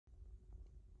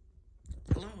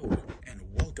Hello and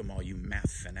welcome all you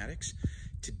math fanatics.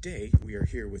 Today we are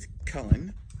here with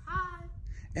Cullen. Hi.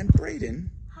 And Braden.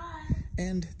 Hi.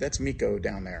 And that's Miko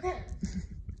down there.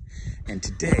 And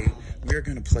today we are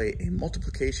going to play a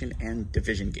multiplication and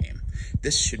division game.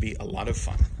 This should be a lot of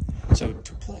fun. So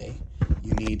to play,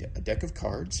 you need a deck of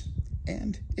cards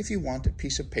and, if you want, a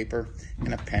piece of paper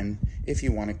and a pen if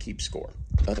you want to keep score.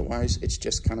 Otherwise, it's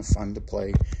just kind of fun to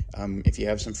play if you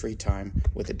have some free time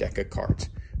with a deck of cards.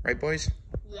 Right, boys?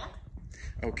 Yeah.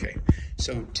 Okay,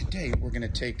 so today we're going to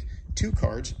take two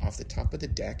cards off the top of the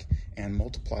deck and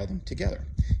multiply them together.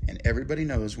 And everybody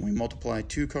knows when we multiply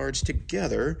two cards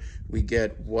together, we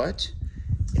get what?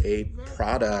 A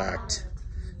product.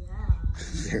 Yeah.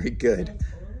 Very good.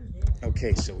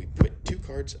 Okay, so we put two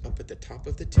cards up at the top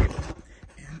of the table,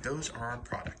 and those are our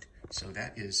product. So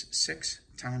that is 6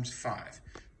 times 5.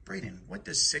 Braden, what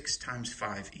does 6 times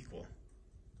 5 equal?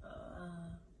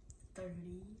 30.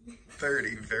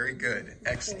 30, very good,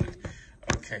 excellent.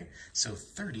 Okay, so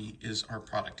 30 is our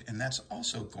product, and that's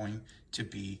also going to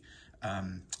be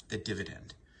the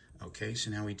dividend. Okay,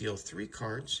 so now we deal 3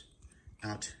 cards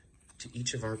out to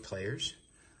each of our players.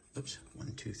 Oops,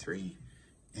 1, 2, 3,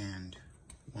 and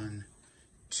 1,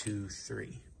 2,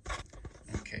 3.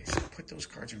 Okay, so put those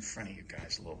cards in front of you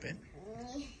guys a little bit.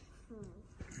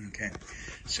 Okay,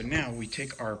 so now we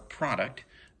take our product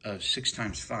of 6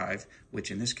 times 5, which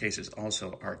in this case is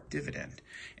also our dividend.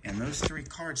 And those 3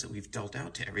 cards that we've dealt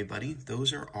out to everybody,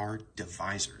 those are our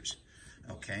divisors,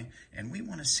 okay? And we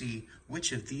want to see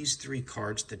which of these 3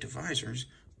 cards, the divisors,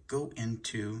 go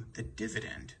into the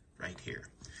dividend right here.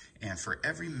 And for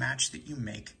every match that you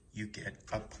make, you get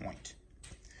a point.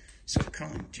 So,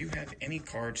 Colin, do you have any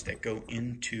cards that go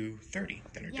into 30,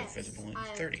 that are divisible into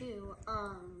 30? Yes, I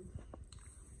have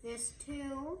 2. This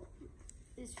 2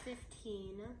 is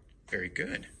 15. Very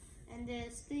good. And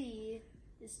this 3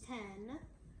 is 10.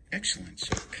 Excellent.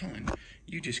 So, Cullen,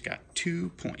 you just got 2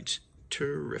 points.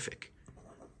 Terrific.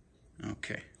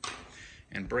 Okay.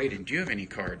 And Braden, do you have any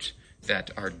cards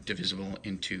that are divisible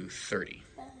into 30?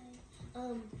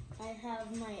 I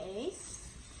have my ace,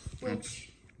 which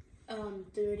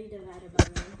 30 divided by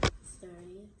 1 is 30.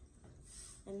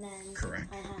 And then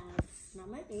Correct. I have not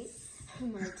my 8,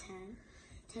 my 10.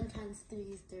 10 times 3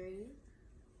 is 30.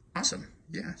 Awesome.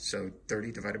 Yeah, so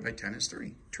 30 divided by 10 is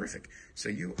 3. Terrific. So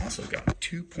you also got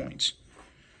 2 points.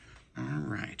 All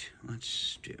right,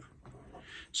 let's do.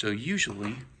 So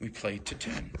usually we play to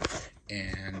 10,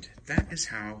 and that is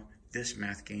how this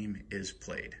math game is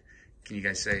played. Can you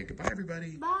guys say goodbye,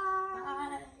 everybody? Bye.